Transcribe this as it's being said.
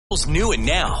New and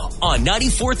now on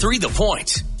 94.3 The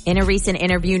Point. In a recent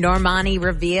interview, Normani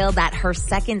revealed that her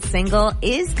second single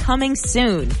is coming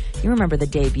soon. You remember the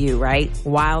debut, right?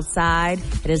 Wild Side.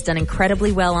 It has done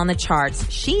incredibly well on the charts.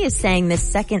 She is saying this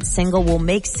second single will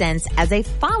make sense as a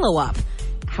follow-up.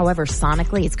 However,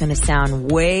 sonically, it's going to sound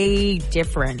way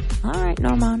different. All right,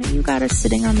 Normani, you got us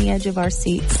sitting on the edge of our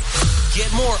seats.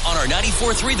 Get more on our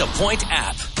 94.3 The Point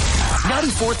app.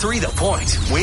 94.3 The Point.